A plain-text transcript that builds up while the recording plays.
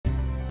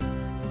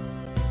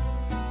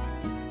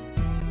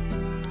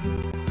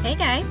Hey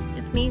guys,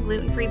 it's me,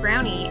 Gluten-Free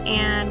Brownie,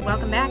 and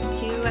welcome back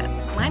to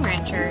Slime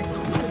Rancher.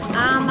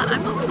 I'm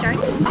gonna start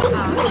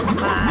off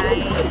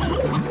by...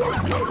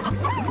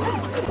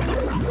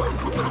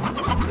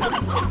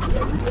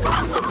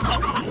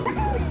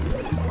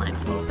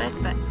 Slime's a little bit,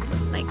 but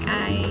looks like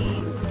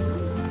I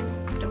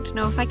don't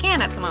know if I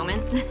can at the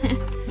moment.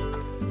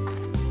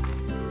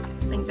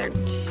 Things aren't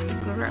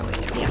growing.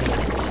 Yeah,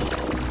 just...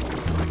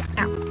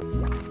 Ow.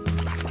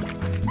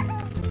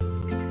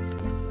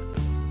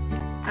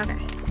 Okay,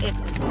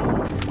 it's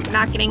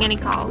not getting any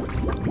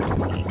calls.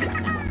 Okay, good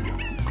to know.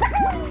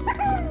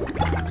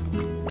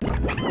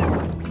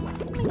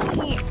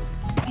 Hey,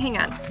 hang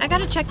on, I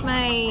gotta check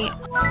my...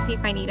 see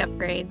if I need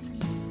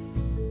upgrades.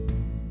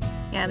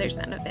 Yeah, there's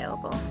none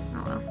available.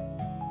 Oh well.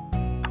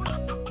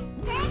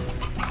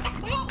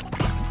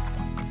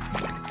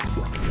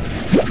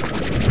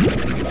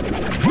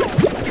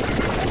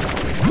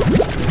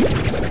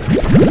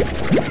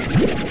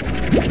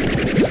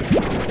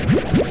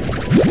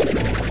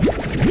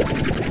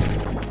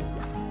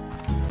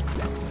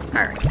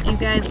 Alright, you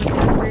guys look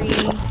hungry.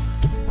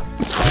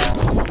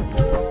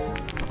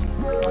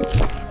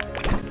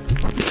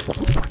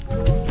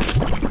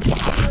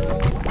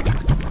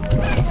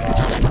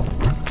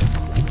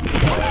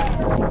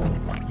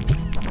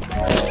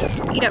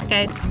 Eat up,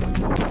 guys.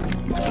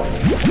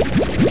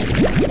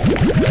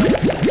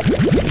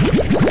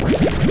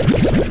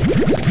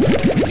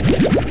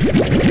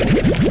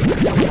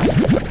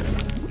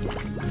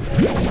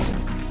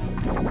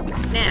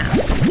 Now,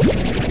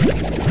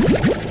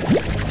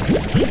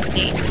 these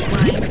dangerous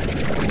slimes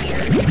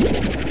here.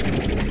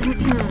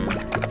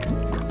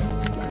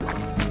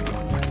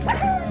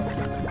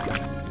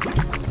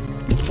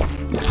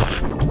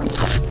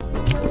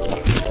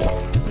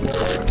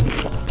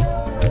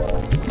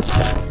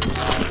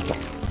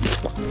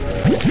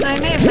 So I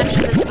may have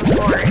mentioned this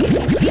before. If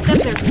you feed them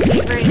their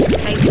favorite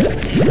types of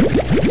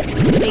foods,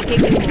 they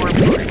give you more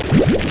plorts.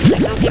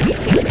 Like they'll give you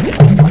 2 instead.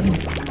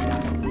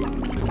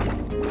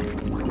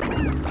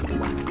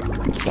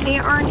 They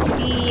aren't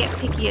the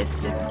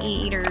pickiest of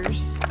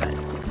eaters, but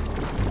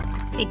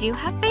they do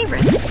have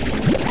favorites.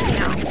 And, you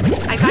know,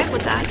 I vibe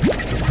with that.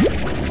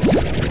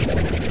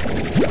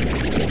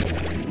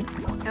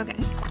 Okay,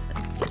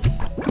 let's see.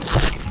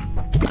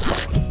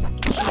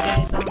 Get you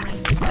guys all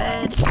nice in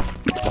bed.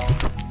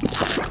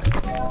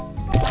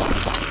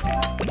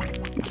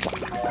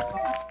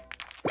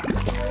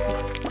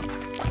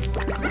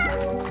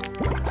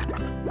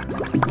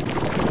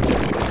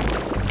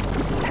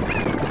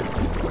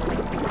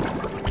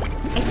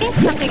 I think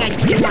something I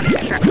do want to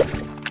try.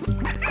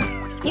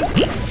 Excuse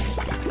me.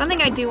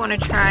 Something I do want to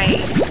try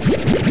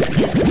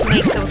is to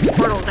make those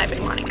portals I've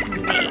been wanting to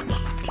make,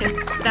 because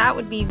that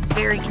would be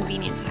very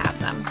convenient to have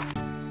them.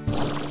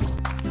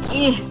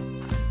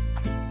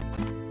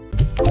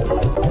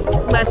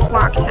 Less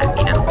walk time,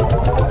 you know.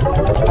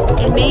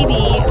 And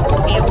maybe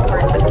we'll be able to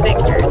work with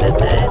Victor,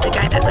 the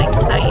guy that likes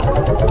science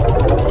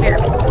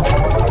experiments and stuff.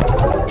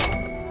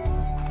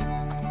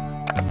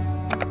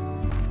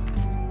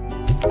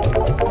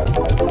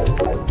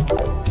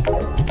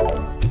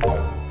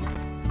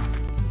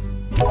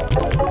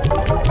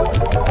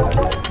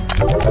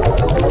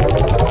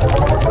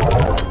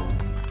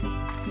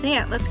 So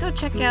yeah, let's go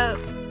check out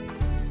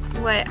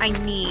what I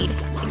need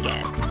to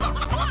get.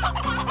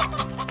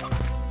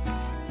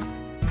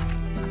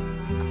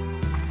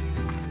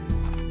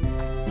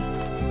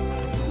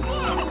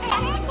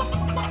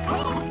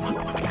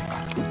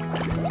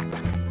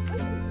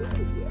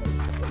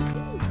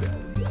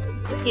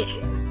 Yeah.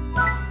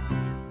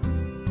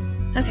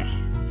 Okay,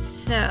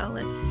 so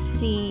let's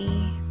see.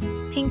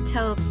 Pink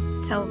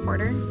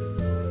teleporter.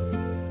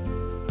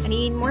 I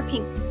need more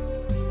pink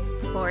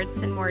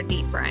plorts and more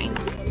deep brines.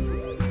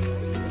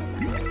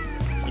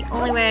 The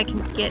only way I can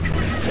get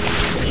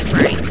deep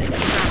brines is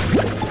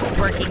from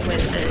working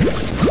with the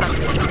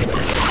pumpkins.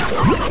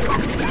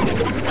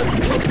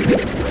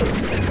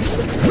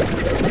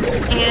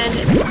 And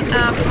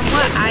from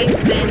what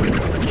I've been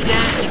looking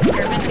at and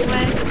experimenting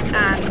with, I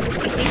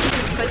think you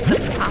can put the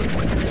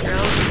pumps and the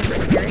drills in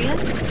different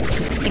areas.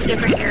 Like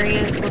different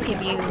areas will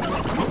give you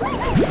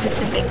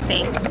specific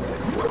things.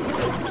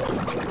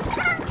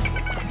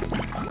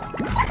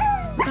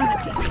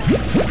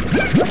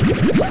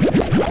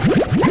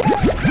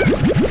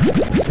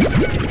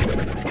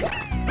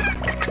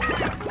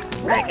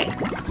 Alright guys.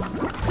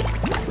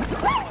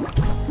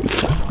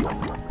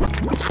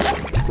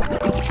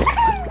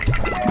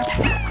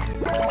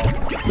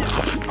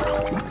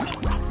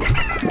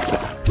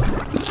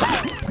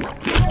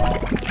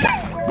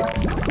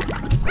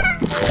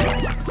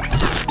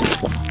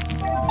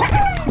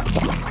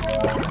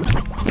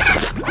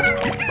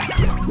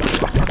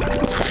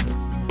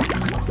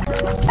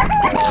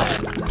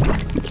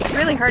 It's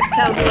really hard to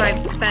tell who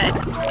I've fed.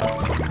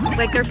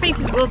 Like, their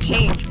faces will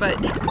change,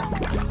 but...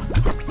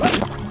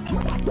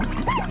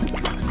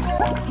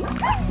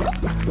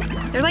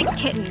 They're like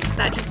kittens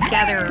that just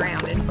gather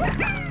around and...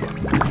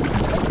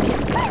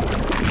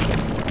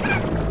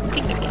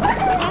 Speaking of kittens,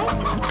 yes?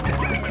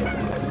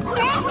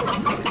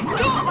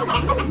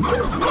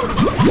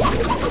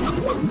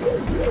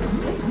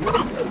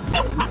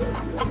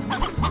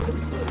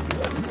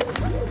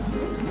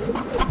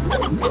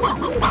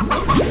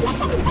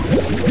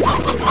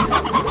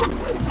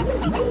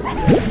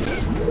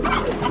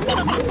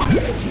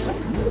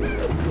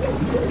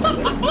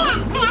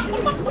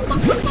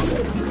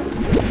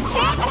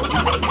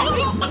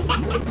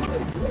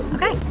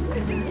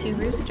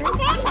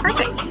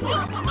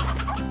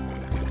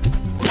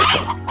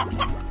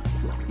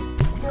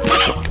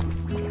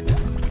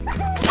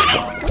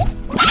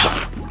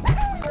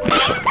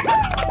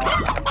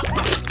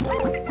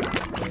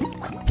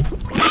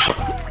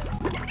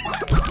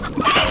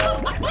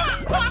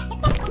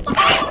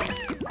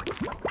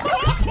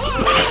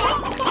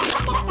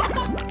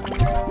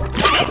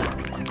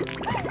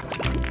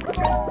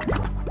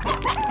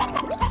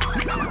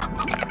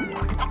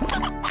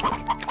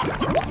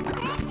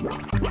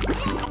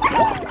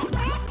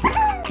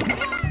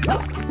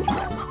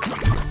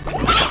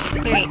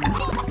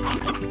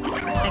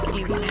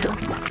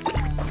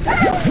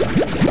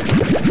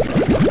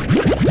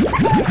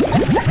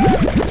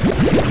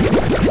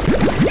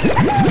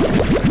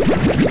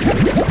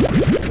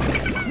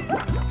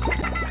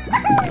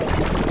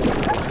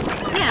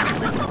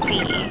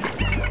 see.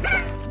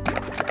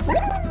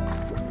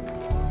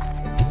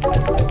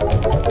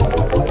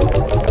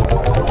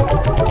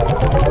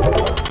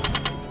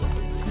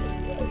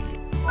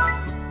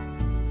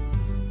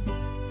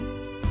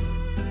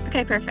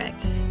 Okay,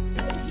 perfect.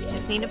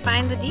 Just need to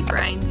find the deep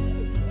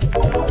brines.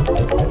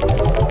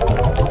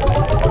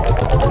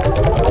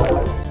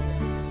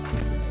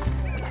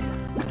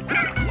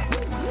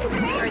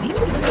 Where are these?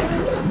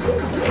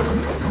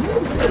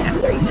 Still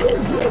have 3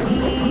 minutes of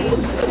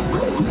these.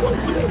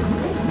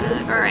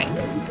 Alright.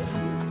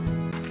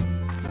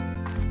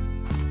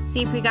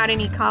 See if we got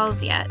any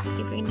calls yet.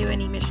 See if we can do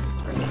any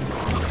missions for me.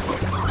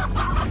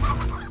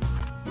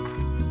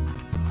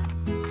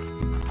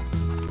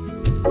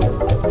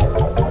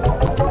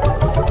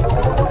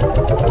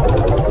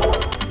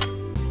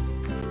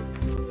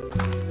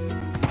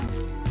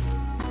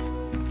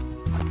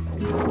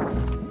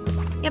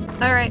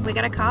 Alright, we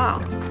got a call.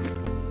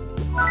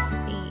 Let's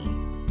see.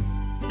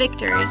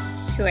 Victor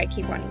is who I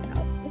keep wanting to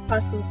help. If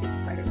possible, please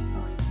part of the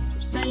following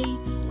study.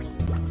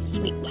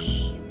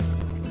 Sweet.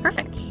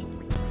 Perfect.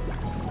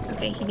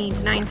 Okay, he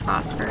needs 9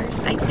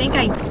 phosphors. I think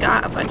I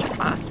got a bunch of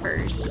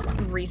phosphors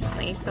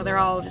recently, so they're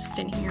all just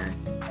in here.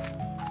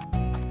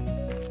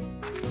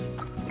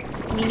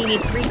 And you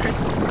need 3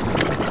 crystals.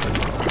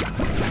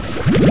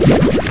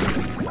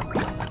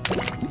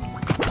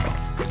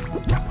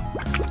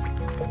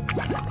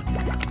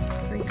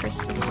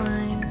 Crystal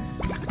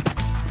slimes.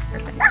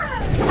 Perfect.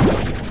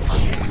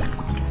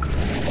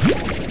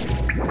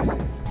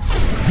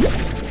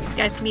 These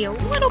guys can be a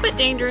little bit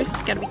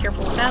dangerous. Gotta be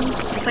careful with them.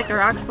 Just like the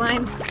rock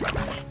slimes.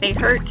 They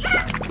hurt.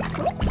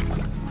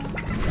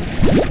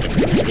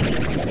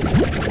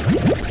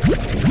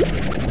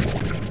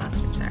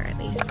 Phosphors are at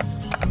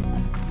least.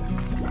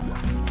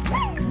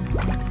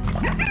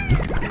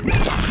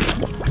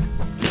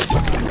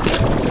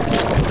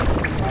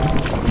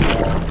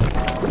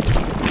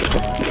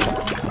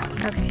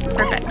 Okay,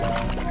 perfect.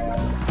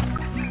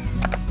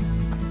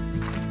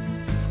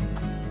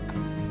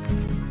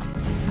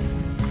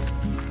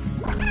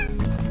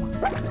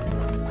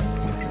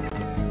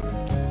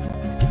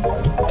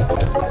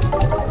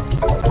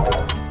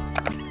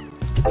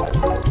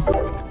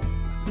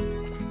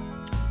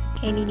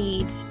 Okay, and he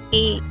needs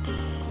 8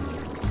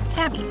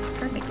 tabbies.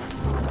 Perfect.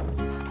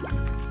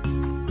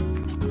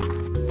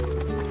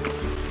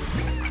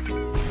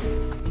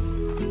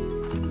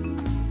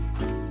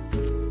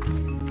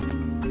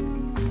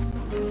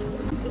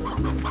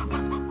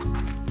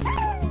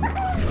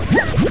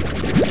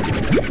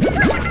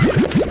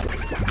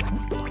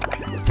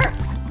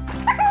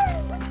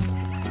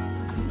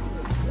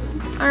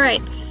 All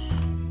right.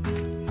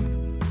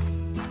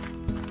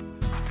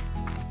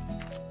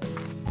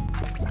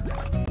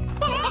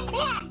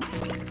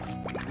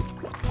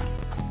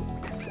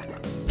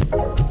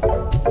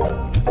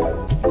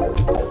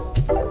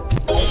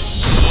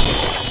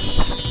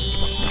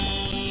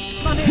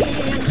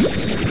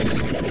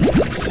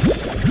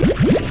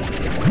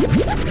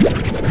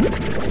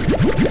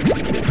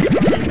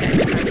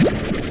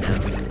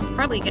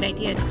 Probably a good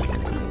idea to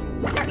just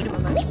feed him a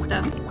bunch of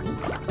stuff.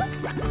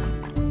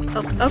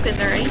 Oh, Oka's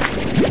already.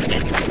 That's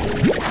good.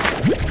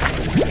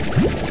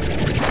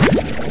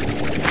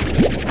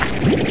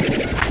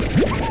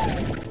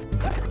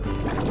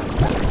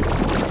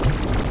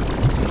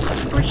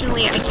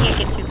 Unfortunately, I can't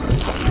get too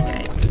close to these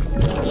guys,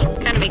 which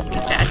kind of makes me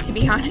sad, to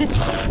be honest.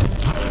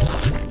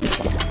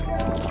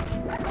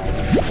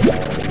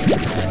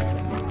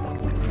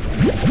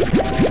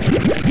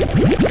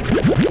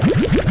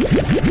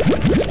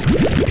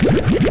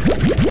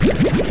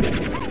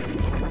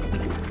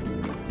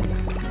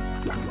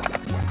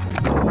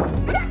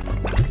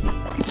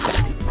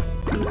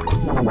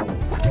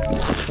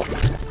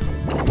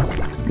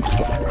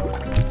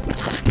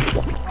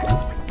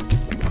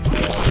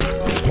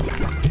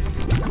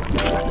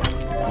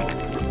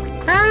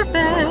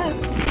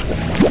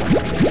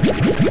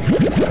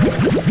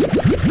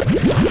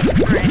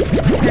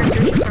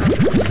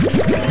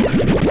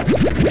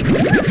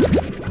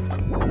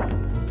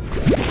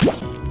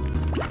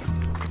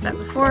 But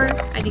before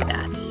I do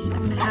that,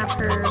 I'm gonna have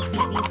her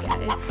beat these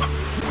guys.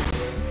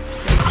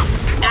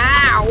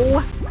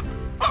 Ow!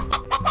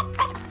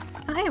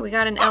 Oh hey, we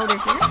got an elder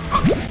here.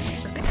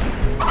 Perfect.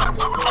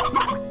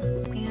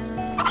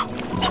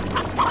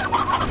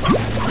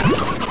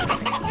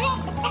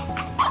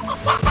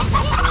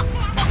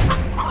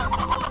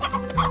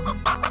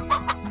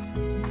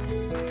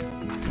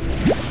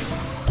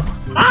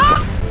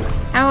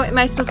 How am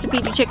I supposed to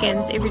feed you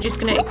chickens if you're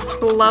just gonna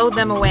explode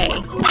them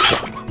away?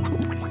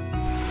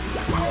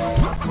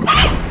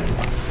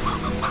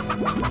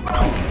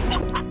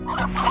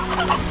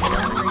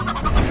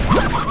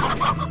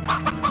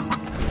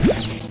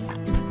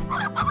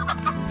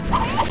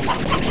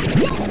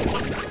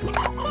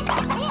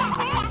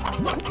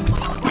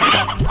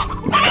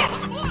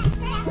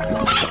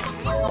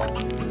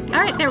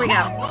 Alright, there we go.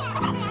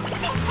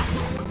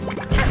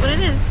 That's what it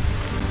is.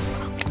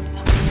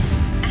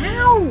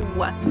 Ow!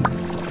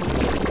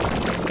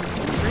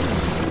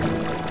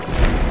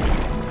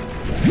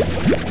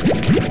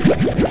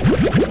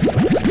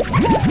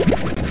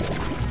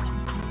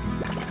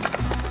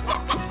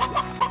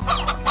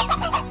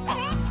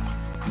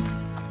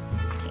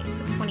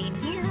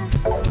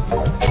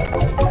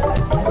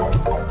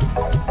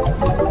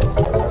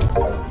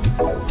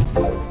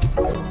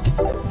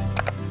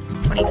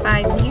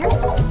 25 here.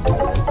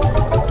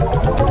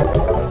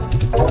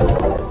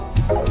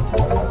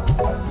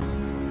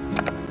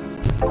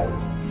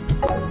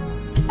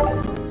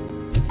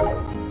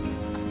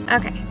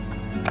 Okay.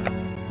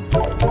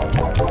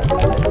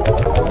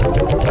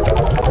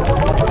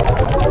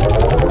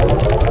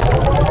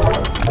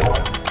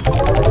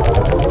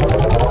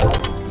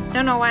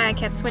 Don't know why I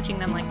kept switching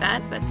them like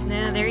that, but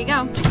there you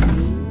go.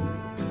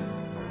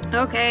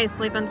 Okay,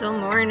 sleep until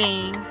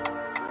morning.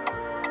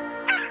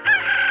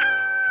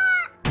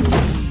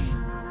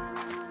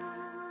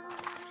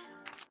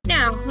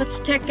 Now, let's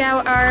check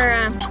out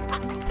our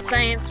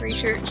science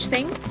research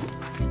thing.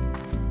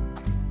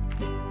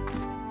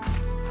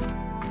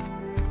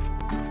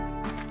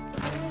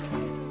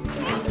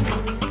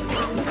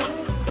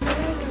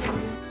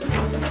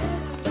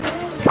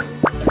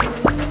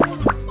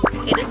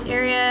 Okay, this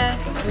area,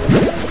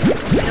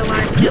 a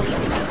lot of jelly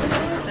stones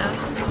and stuff.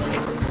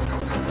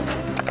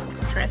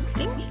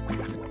 Interesting.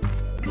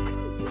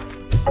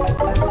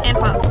 And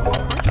fossils, of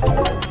course.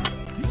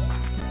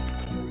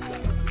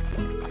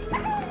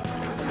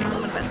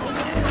 What about this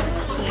guy over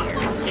here?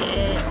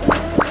 Get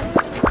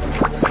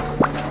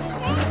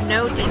no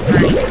deep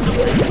brines.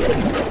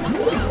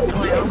 Just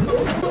oil.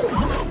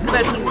 What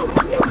about you?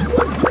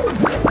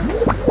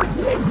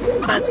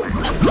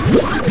 Buzzworms.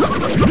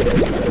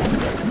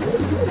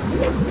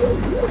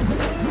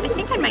 I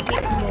think I might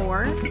get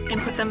more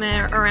and put them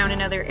around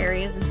in other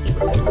areas and see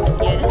what we can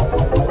get.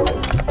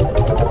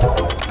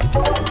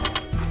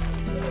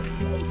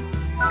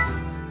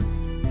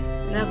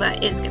 No,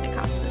 that is going to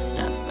cost us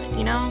stuff, but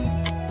you know,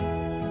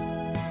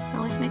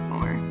 always make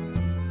more.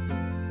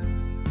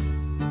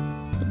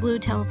 The blue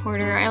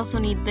teleporter, I also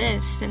need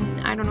this,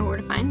 and I don't know where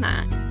to find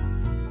that.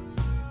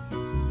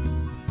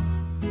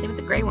 Same with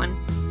the gray one.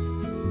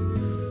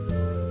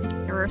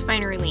 A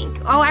refinery link.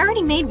 Oh, I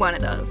already made one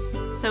of those,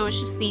 so it's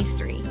just these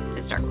three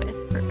to start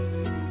with. Perfect.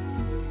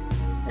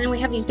 And then we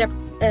have these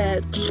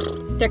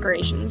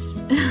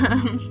decorations.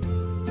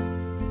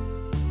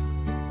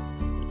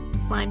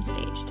 Slime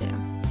stage too.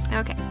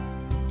 Okay.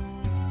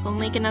 So we'll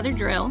make another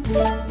drill.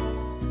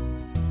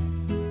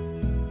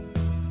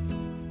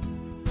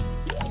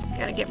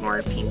 Gotta get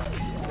more pink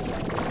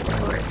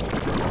plorts.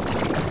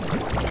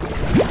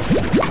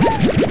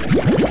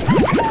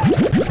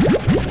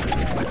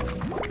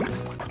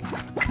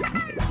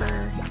 Wait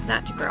for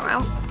that to grow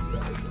out.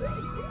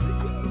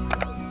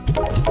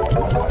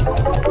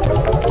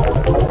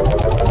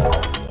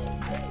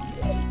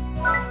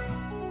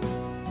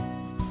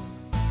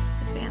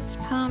 Advanced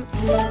pump.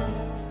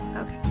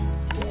 Okay.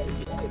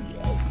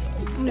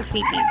 I'm gonna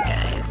feed these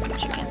guys some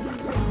chickens.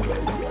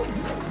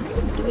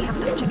 Do we have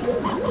enough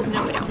chickens? No,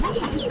 we don't.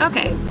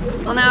 Okay.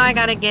 Well, now I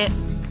gotta get...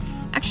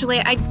 Actually,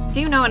 I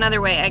do know another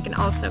way I can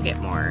also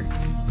get more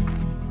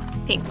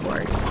pink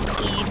plorts.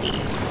 Easy.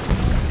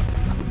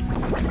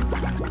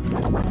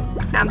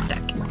 I'm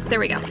stuck. There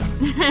we go.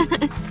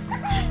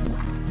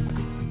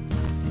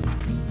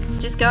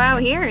 Just go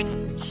out here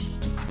and just...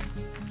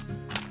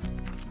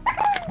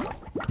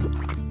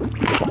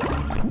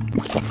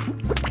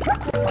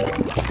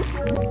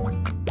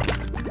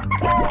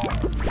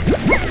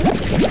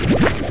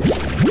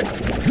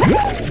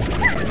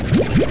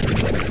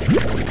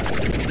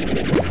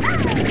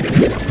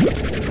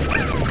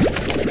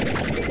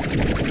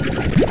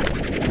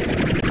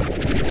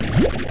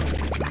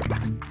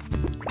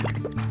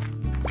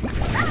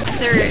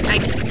 I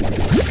can just...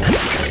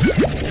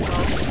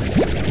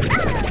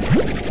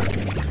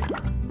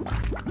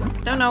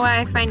 Don't know why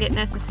I find it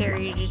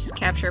necessary to just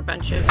capture a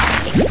bunch of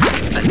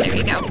things, but there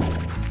you go.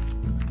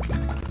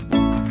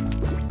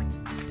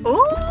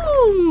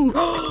 Ooh!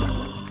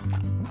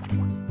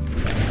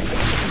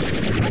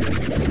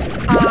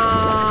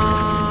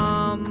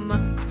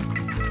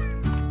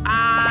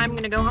 I'm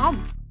gonna go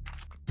home.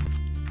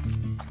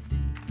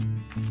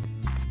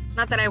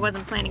 Not that I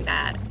wasn't planning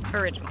that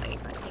originally,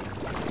 but you know.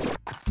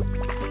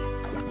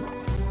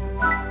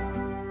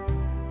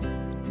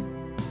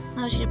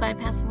 Allows you to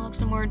bypass and lock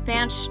some more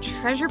advanced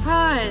treasure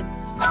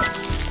pods.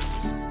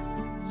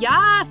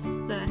 Yes!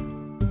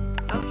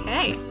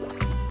 Okay.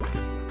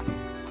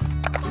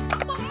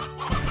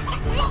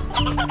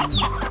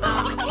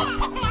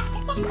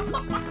 Just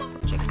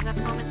chickens at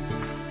the moment.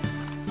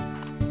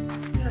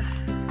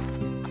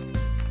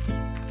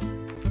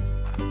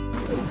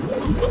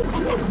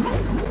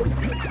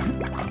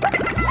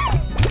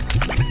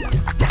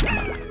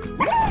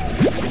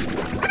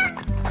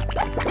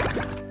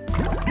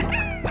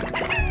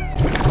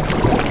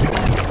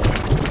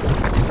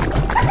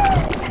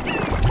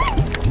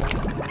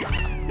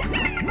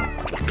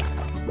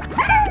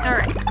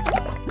 Alright.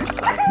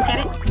 First one, get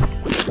it.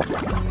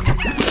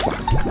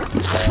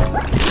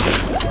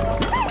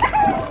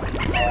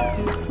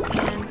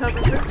 And poke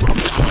it through.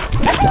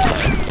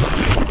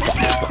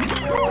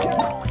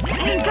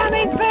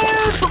 Incoming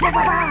food!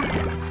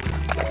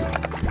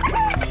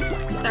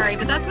 Sorry,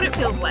 but that's what it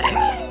feels like.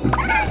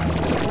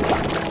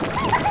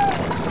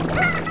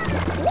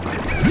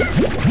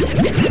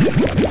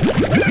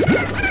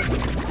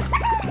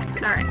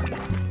 Alright.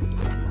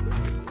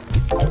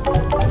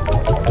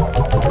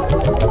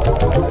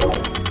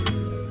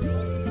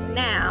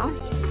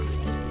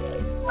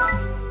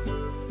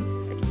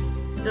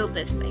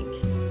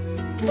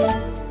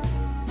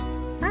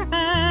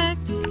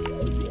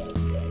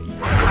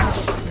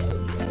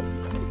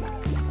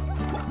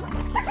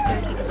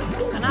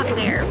 over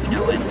there. We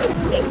know what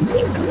things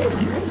keep over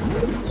there.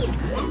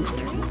 This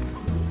area.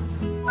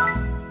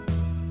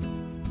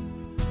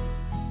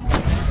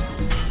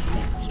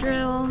 Advanced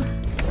drill.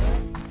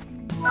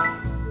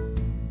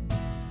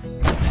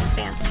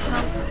 Advanced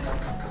pump.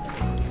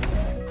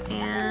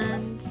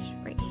 And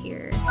right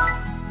here.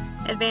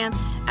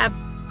 Advanced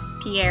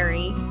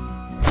apiary.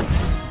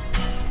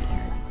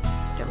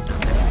 Don't know how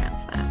to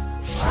pronounce that.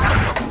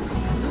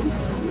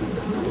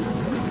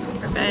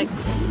 Perfect.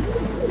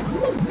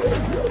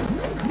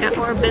 Got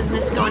more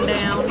business going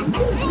down.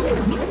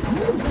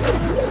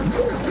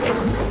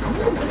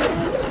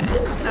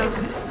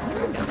 Okay.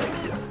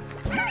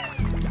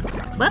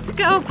 Let's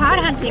go pod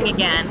hunting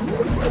again.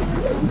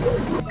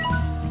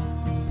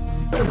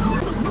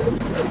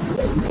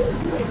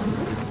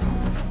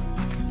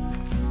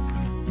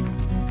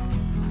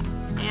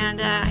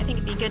 And I think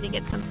it'd be good to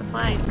get some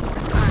supplies for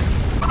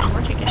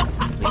more chickens,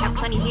 because we have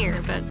plenty here,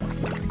 but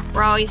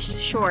we're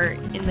always short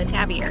in the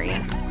tabby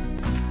area.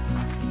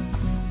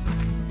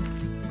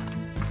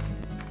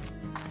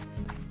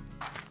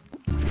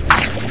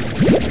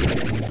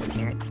 Some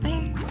carrots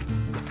there.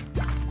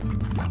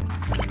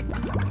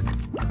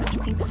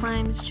 Pink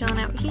slime is chilling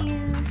out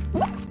here.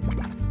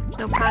 There's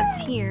no pods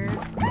here.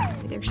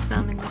 Maybe there's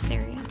some in this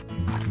area.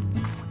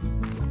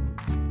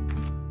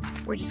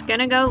 We're just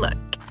gonna go look.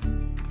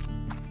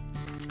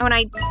 Oh, and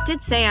I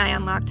did say I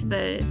unlocked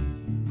the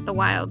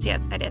wilds.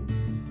 Yep, I did.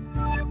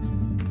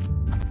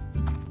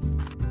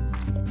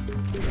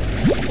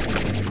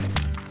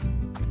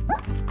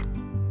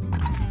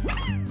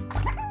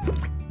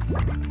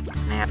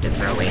 I have to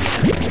throw away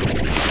stuff.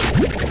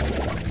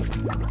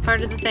 It's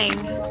part of the thing.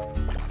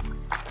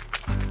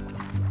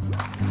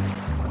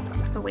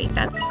 Oh wait,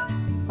 that's...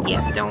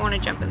 Yeah, don't want to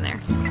jump in there.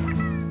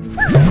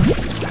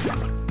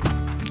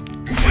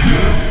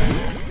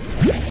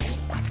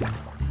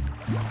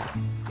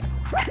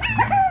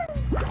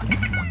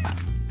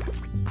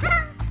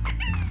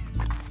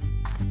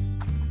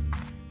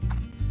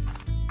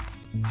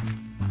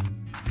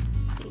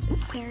 See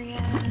this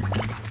area.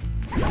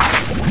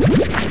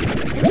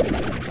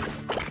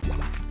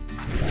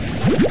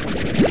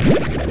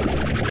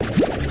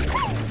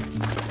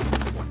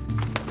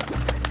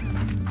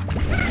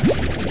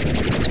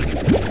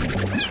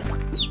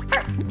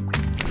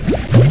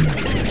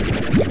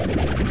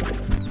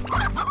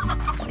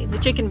 Leave the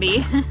chicken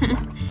be.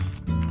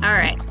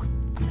 Alright.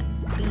 Let's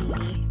see.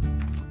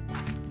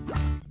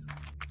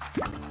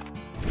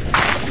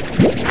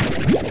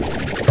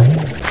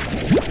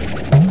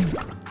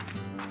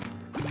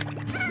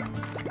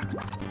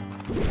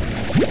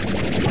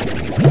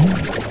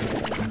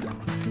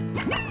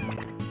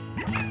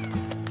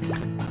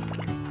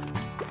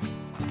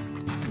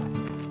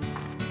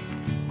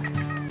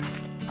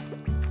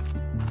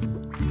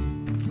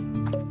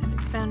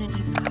 Haven't found any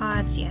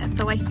pods yet,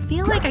 though I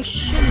feel like I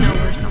should know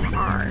where some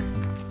are.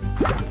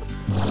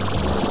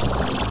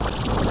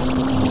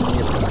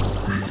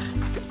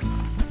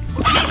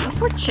 These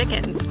poor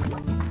chickens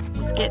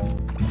just get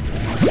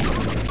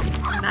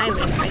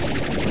annihilated by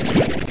these chickens.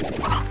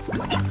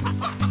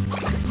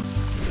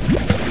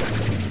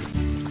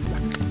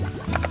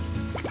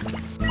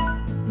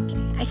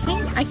 I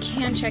think I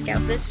can check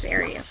out this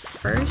area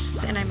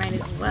first, and I might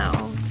as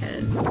well,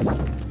 because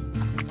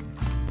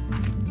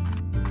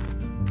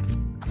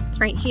it's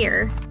right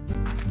here.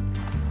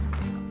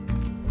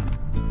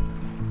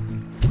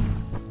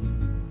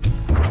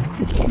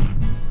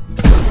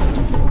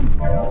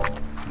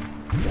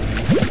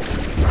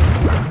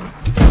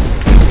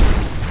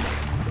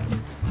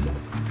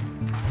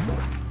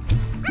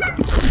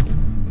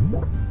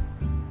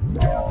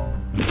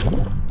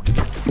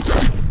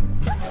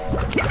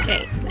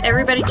 Okay, so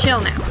everybody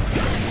chill now.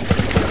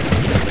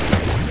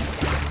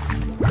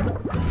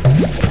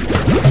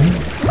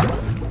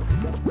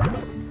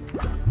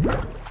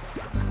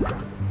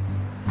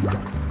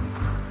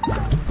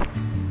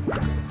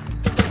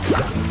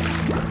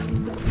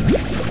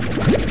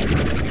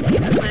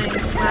 My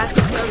last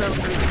photo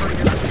for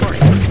your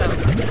reports, so...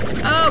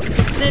 Oh!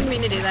 Didn't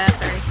mean to do that,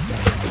 sorry.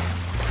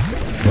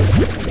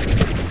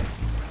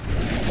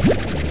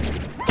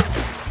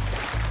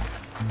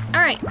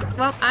 Alright,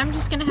 well, I'm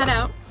just gonna head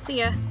out. See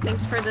ya.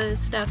 Thanks for the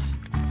stuff.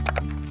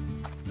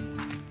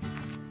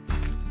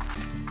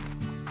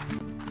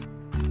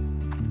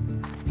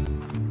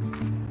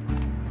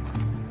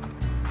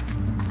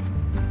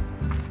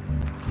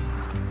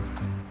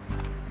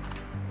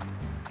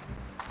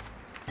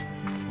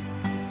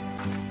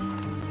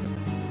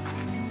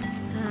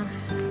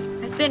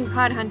 I've been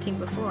pod hunting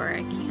before.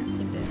 I can't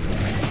seem to...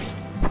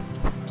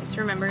 Just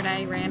remembered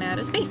I ran out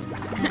of space.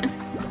 Why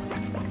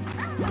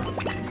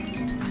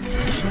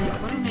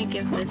don't I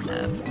give this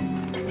up?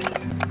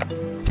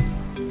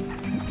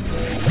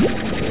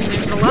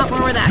 There's a lot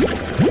more where that came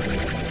from.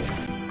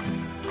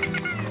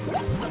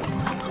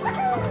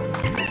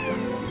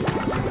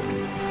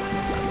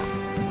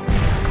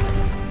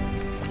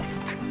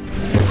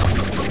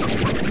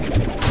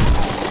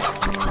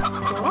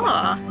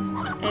 Cool.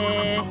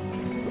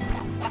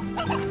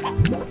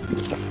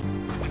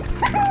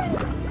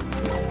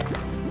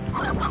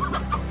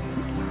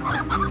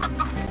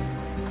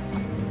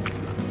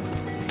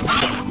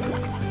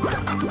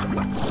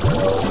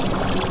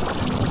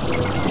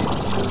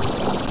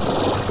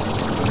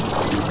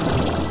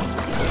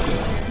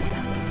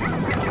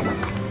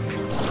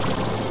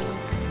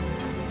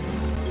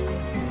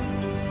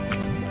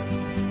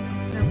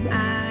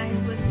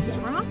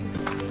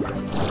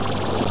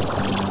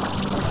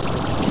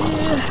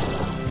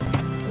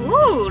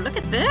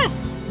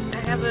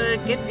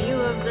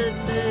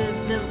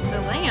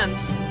 sand.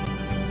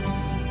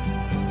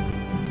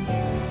 I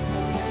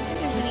don't think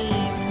there's any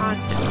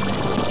pods to open.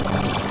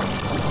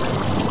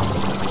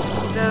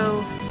 We'll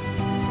go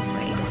this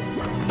way.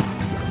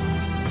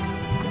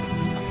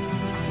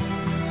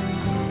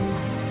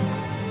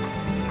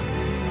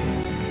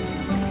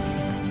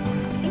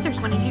 I think there's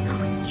one in here.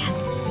 Oh,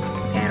 yes!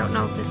 Okay, I don't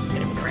know if this is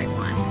going to be the right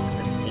one.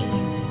 Let's see.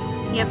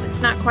 Yep,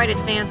 it's not quite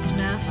advanced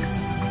enough.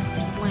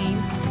 It's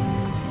lame.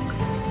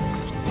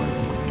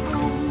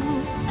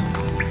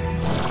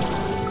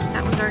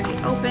 That one's already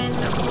open,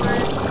 of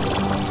course.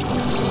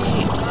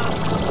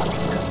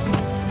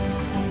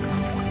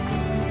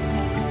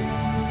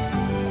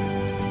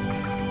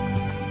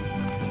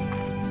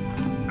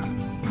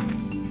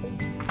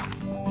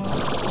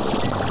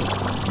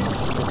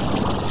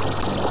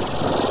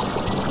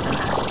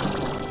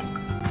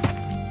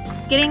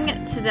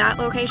 Getting to that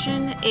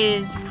location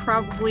is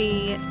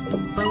probably the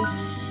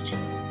most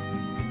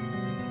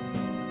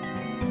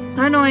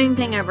annoying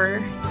thing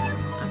ever. So,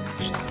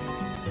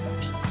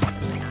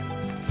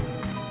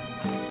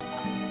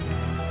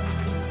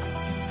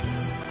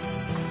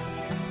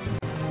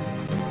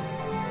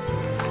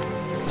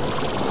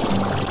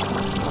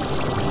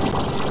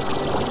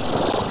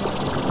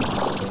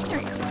 there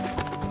we go.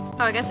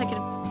 Oh, I guess I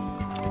could.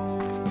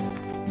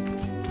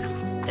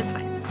 It's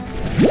fine.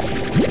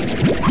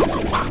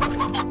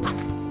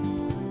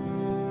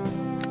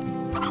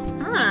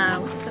 Ah,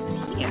 what is up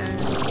here?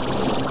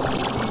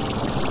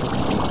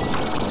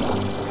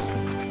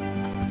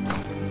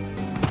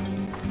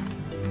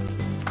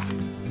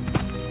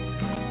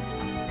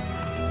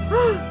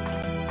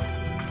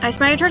 I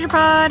spy a treasure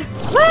pod!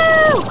 Woo!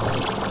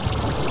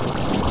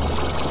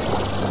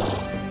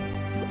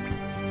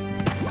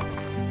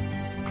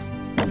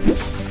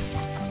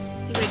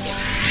 See what it gets.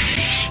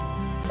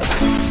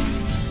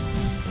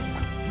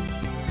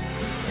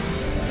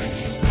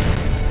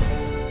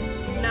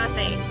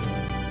 Nothing.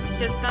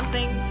 Just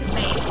something to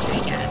make, I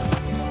guess.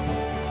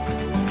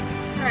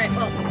 Alright,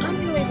 well, I'm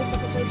gonna leave this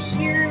episode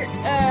here.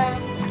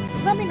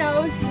 Let me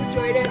know if you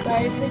enjoyed it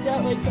by hitting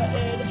that like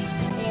button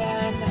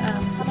and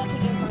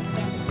commenting your thoughts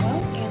down below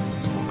and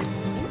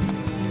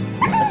subscribing.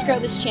 Let's grow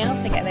this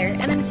channel together,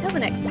 and until the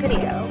next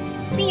video,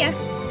 see ya!